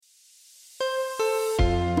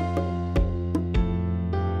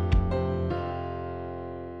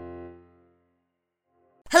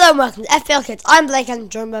and welcome to FPL Kids. I'm Blake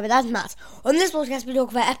and joined by my dad Matt. On this podcast we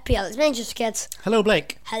talk about FPL. It's mainly just kids. Hello,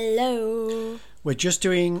 Blake. Hello. We're just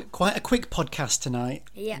doing quite a quick podcast tonight.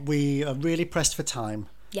 Yeah. We are really pressed for time.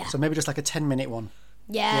 Yeah. So maybe just like a 10-minute one.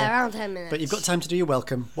 Yeah, around 10 minutes. But you've got time to do your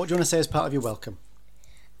welcome. What do you want to say as part of your welcome?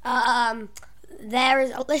 There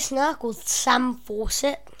is a listener called Sam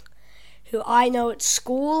Fawcett, who I know at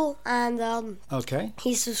school, and Okay.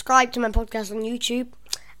 he subscribed to my podcast on YouTube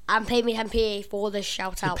and paid me 10p for this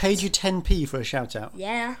shout out. He paid you 10p for a shout out.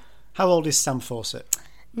 Yeah. How old is Sam Fawcett?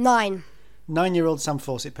 9. 9-year-old Sam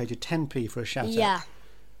Fawcett paid you 10p for a shout out. Yeah.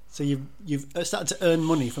 So you've started to earn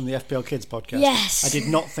money from the FPL Kids podcast. Yes. I did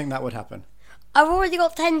not think that would happen. I've already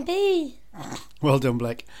got 10p. Well done,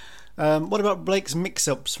 Blake. What about Blake's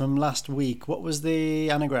mix-ups from last week? What was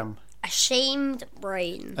the anagram? Ashamed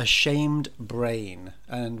brain. Ashamed brain.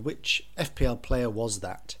 And which FPL player was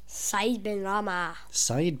that? Said bin Rama.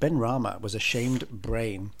 Said Ben Rama was ashamed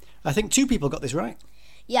brain. I think 2 people got this right.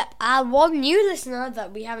 Yep, and one new listener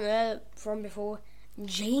that we haven't heard from before,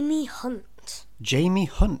 Jamie Hunt. Jamie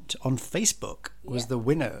Hunt on Facebook was the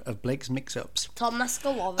winner of Blake's mix-ups. Tom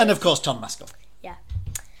Maskell. And of course Tom Maskell. Yeah.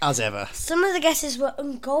 As ever. Some of the guesses were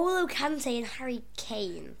N'Golo Kante and Harry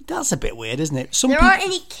Kane. That's a bit weird, isn't it? There aren't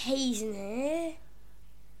any K's in here.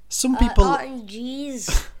 Some people aren't any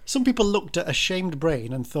G's. Some people looked at ashamed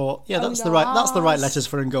brain and thought, yeah, that's the right letters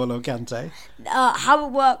for N'Golo Kante. How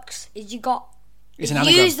it works is you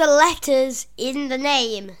use the letters in the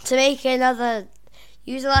name to make another.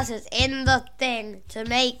 Use the letters in the thing to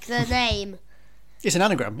make the name. It's an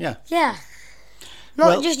anagram, yeah. Yeah.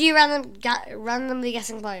 Not just you randomly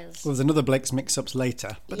guessing players. Well, there's another Blake's mix-ups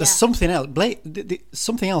later, but there's something else.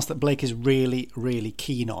 Something else that Blake is really, really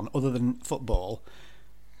keen on, other than football.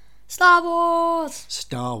 Star Wars.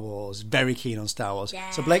 Star Wars, very keen on Star Wars. Yeah.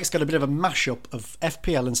 So Blake's got a bit of a mashup of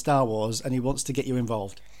FPL and Star Wars, and he wants to get you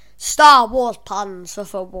involved. Star Wars puns for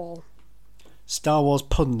football. Star Wars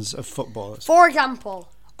puns of football. For example,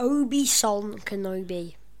 Obi-Son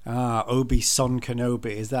Kenobi. Obi-Son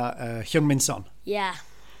Kenobi. Is that Hyun-Min Son? Yeah.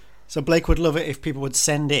 So Blake would love it if people would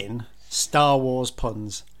send in Star Wars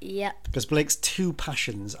puns. Yep. Because Blake's 2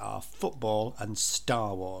 passions are football and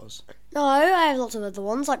Star Wars. No, I have lots of other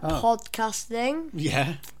ones, like podcasting.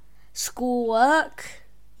 Yeah. Schoolwork.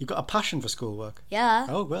 You've got a passion for schoolwork? Yeah.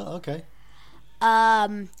 Oh, well, okay.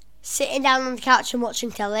 Sitting down on the couch and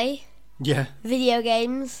watching telly. Yeah. Video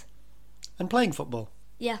games. And playing football.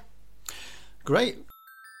 Yeah. Great.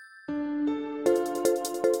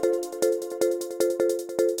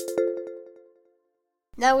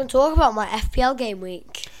 Now we're going to talk about my FPL game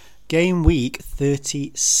week. Game week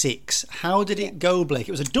 36. How did it go, Blake?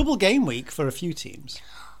 It was a double game week for a few teams.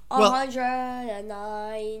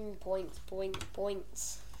 109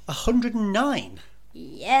 points. 109?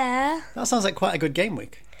 Yeah. That sounds like quite a good game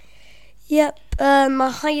week. Yep. My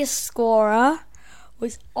highest scorer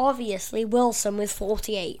was obviously Wilson with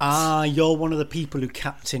 48. You're one of the people who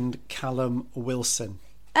captained Callum Wilson.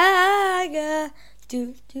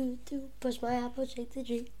 Push my apple, shake the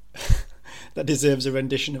tree. That deserves a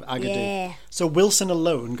rendition of Agadoo. Yeah. So Wilson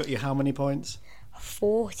alone got you how many points?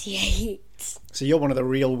 48. So you're one of the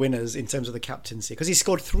real winners in terms of the captaincy, because he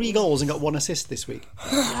scored 3 goals and got 1 assist this week.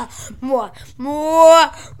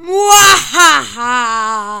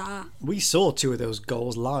 We saw 2 of those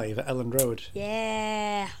goals live at Elland Road.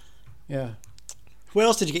 Yeah. Yeah. Where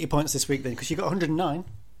else did you get your points this week then? Because you got 109.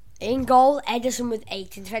 In goal, Edison with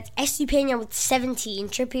 8. In defence, Estupinian with 17.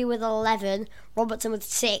 Trippier with 11. Robertson with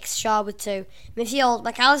 6. Shaw with 2. Midfield,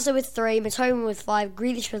 McAllister with 3. Matoma with 5.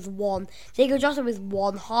 Grealish with 1. Diego Jota with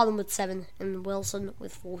 1. Haaland with 7. And Wilson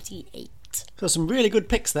with 48. So some really good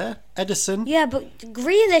picks there. Edison. Yeah, but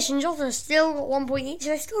Grealish and Jota still got 1 point each.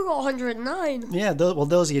 So I still got 109. Yeah,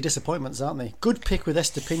 those are your disappointments, aren't they? Good pick with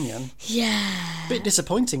Estupinian. Yeah. Bit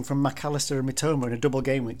disappointing from McAllister and Mitoma in a double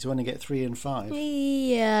game week to only get 3 and 5.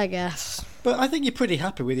 Yeah, I guess. But I think you're pretty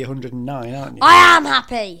happy with your 109, aren't you? I am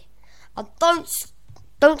happy. And don't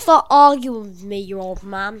start arguing with me, you old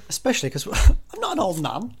man. Especially because I'm not an old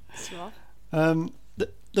man. Sure.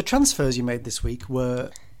 The transfers you made this week were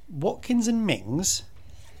Watkins and Mings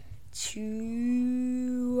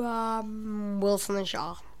to Wilson and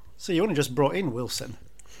Shaw. So you only just brought in Wilson.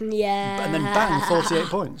 Yeah. And then bang, 48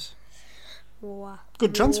 points.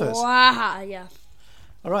 Good transfers. Yeah.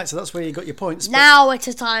 Alright, so that's where you got your points. Now it's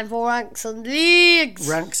a time for ranks and leagues.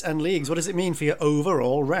 Ranks and leagues. What does it mean for your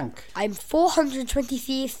overall rank? I'm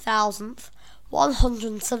 423,000th,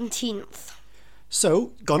 117th.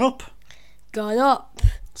 So, gone up. Gone up.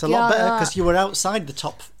 It's a lot better because you were outside the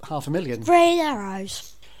top 500,000. Red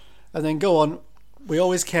arrows. And then go on. We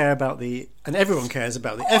always care about and everyone cares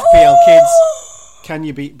about the FPL Kids Can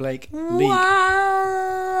you beat Blake? League. What?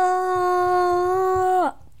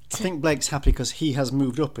 I think Blake's happy because he has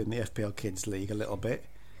moved up in the FPL Kids League a little bit.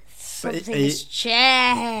 Something has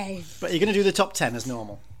changed. But you're going to do the top 10 as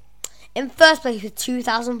normal. In first place with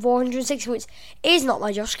 2,406 points is not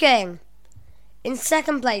my Josh King. In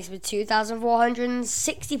second place with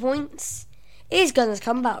 2,460 points is Gunner's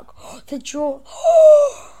Comeback. The draw.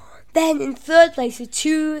 Then in third place with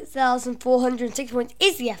 2,406 points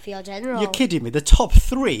is the FPL General. You're kidding me. The top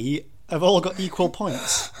 3 have all got equal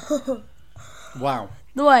points. Wow.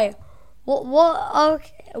 No way. What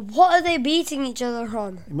are they beating each other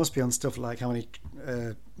on? It must be on stuff like how many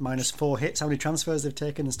 -4 hits, how many transfers they've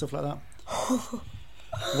taken and stuff like that.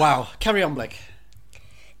 Wow. Carry on, Blake.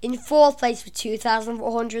 In fourth place with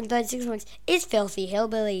 2,436 points is Filthy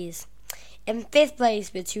Hillbillies. In fifth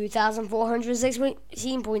place with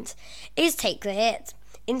 2,416 points is Take the Hit.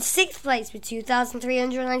 In sixth place with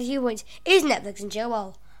 2,392 points is Netflix and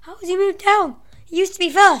Chillwell. How has he moved down? He used to be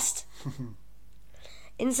first.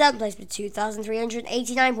 In seventh place with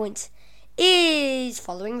 2,389 points is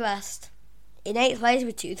Following the Best. In eighth place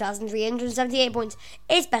with 2,378 points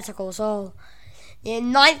is Better Call Saul.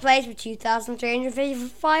 In ninth place with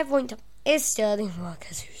 2,355 points is Sterling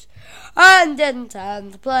Marquez. And in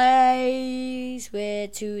 10th place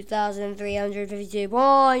with 2,352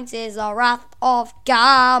 points is the Wrath of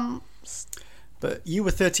Gams. But you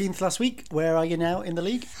were 13th last week. Where are you now in the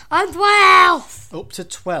league? I'm 12th. Up to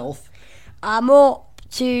 12th. I'm up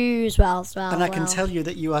to 12th. And I can tell you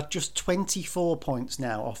that you are just 24 points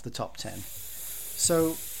now off the top 10.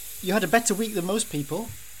 So you had a better week than most people.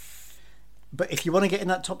 But if you want to get in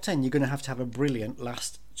that top 10, you're going to have a brilliant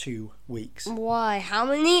last 2 weeks. Why? How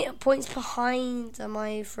many points behind am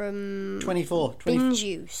I from 24. Bin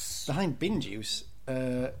Juice? Behind Bin Juice?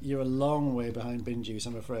 You're a long way behind Bin Juice,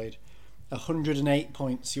 I'm afraid. 108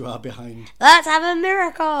 points you are behind. Let's have a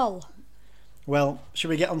miracle. Well, should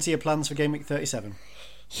we get on to your plans for Game Week 37?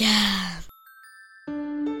 Yeah.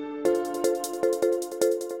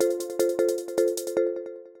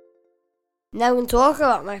 Now I'm going to talk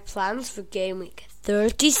about my plans for Game Week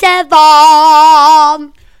 37.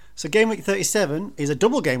 So Game Week 37 is a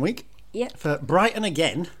double game week. Yep. For Brighton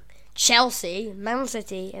again. Chelsea, Man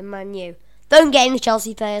City and Man U. Don't get any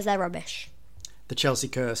Chelsea players, they're rubbish. The Chelsea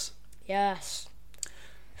curse. Yes.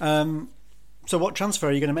 So what transfer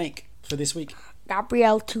are you going to make for this week?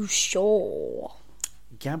 Gabriel to Shaw.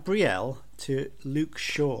 Gabriel to Luke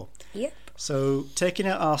Shaw. Yep. So taking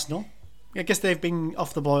out Arsenal. I guess they've been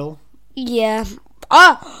off the boil. Yeah.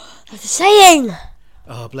 That's a saying.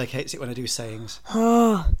 Oh, Blake hates it when I do sayings.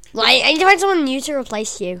 Like, I need to find someone new to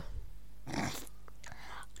replace you.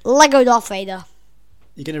 Lego Darth Vader.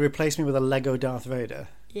 You're going to replace me with a Lego Darth Vader?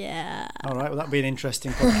 Yeah. All right, well, that'll be an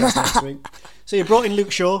interesting podcast next week. So you brought in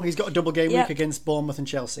Luke Shaw. He's got a double game week against Bournemouth and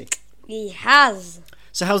Chelsea. He has.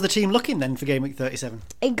 So how's the team looking then for Game Week 37?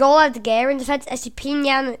 A goal out of the gear in defence,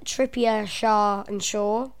 Estepinian, Trippier, Shaw and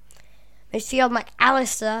Shaw. Midfield,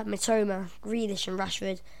 McAllister, Mitoma, Grealish and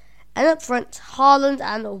Rashford. And up front, Haaland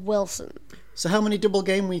and Wilson. So how many double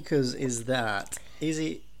game weekers is that? Is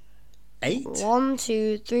it 8? 1,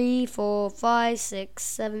 2, 3, 4, 5, 6,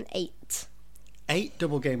 7, 8. 8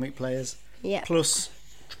 double game week players. Yeah. Plus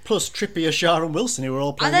Trippier, Shaw and Wilson, who are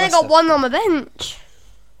all playing And then I Leicester. got one on my bench.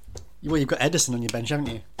 Well, you've got Edison on your bench, haven't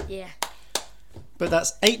you? Yeah. But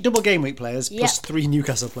that's 8 double game week players plus 3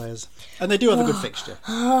 Newcastle players. And they do have a good fixture.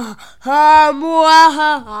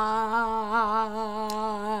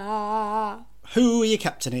 Who are you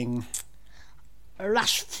captaining?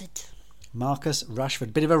 Rashford. Marcus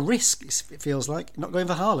Rashford. Bit of a risk, it feels like. Not going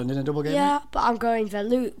for Haaland in a double game Yeah, week. but I'm going for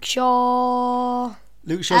Luke Shaw.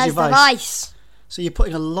 Luke Shaw's your the vice. vice. So you're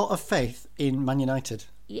putting a lot of faith in Man United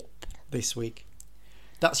Yep. this week.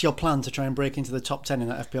 That's your plan to try and break into the top 10 in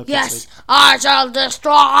that FPL Kids Yes, League? I shall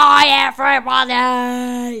destroy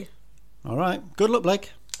everybody. All right. Good luck,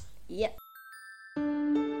 Blake. Yep.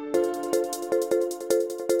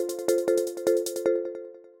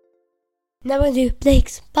 Now we'll do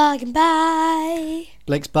Blake's Bargain Buy.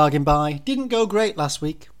 Blake's bargain buy didn't go great last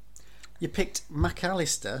week. You picked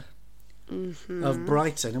McAllister of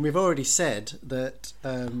Brighton, and we've already said that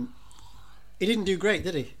he didn't do great,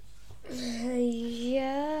 did he?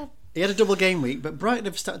 Yeah. He had a double game week, but Brighton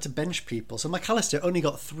have started to bench people, so McAllister only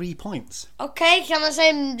got 3 points. Okay, can I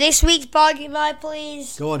say this week's Bargain Buy,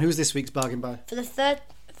 please? Go on, who's this week's bargain buy? For the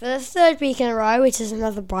third week in a row, which is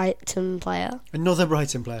another Brighton player. Another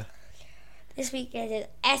Brighton player. This week it is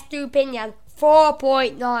Estepinian,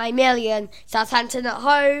 4.9 million. Southampton at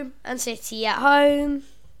home and City at home.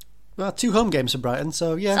 Well, 2 home games for Brighton,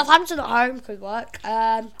 so yeah. Southampton at home could work.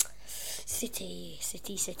 City.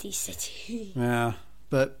 Yeah,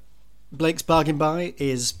 but Blake's bargain buy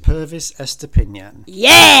is Purvis Estepinian.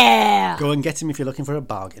 Yeah! Go and get him if you're looking for a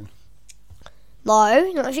bargain.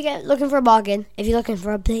 No, not if you're looking for a bargain. If you're looking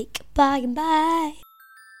for a Blake bargain buy.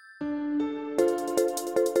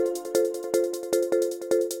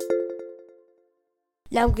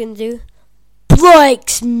 Now I'm going to do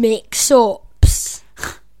Blake's Mix-Ups.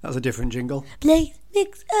 That was a different jingle. Blake's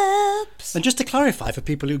Mix-Ups. And just to clarify for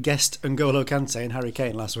people who guessed N'Golo Kante and Harry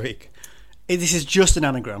Kane last week, this is just an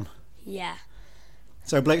anagram. Yeah.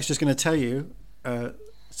 So Blake's just going to tell you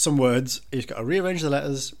some words. He's got to rearrange the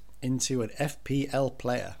letters into an FPL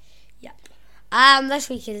player. Yep. This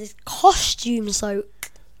week is costume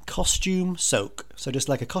soak. Costume soak. So just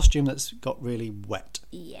like a costume that's got really wet.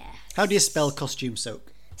 Yeah. How do you spell costume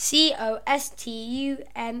soak? COSTUMESOAK.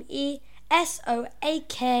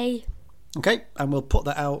 Okay, and we'll put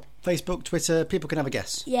that out. Facebook, Twitter, people can have a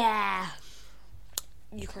guess. Yeah.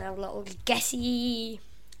 You can have a little guessy.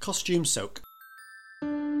 Costume soak.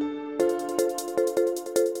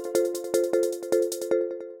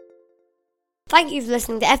 Thank you for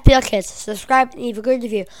listening to FPL Kids. Subscribe and leave a good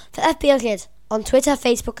review for FPL Kids on Twitter,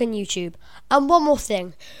 Facebook and YouTube. And one more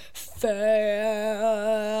thing.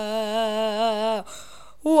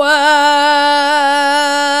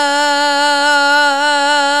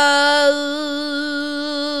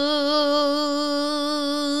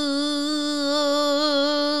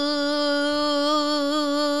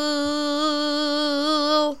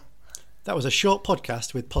 That was a short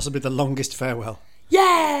podcast with possibly the longest farewell.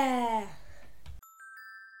 Yeah!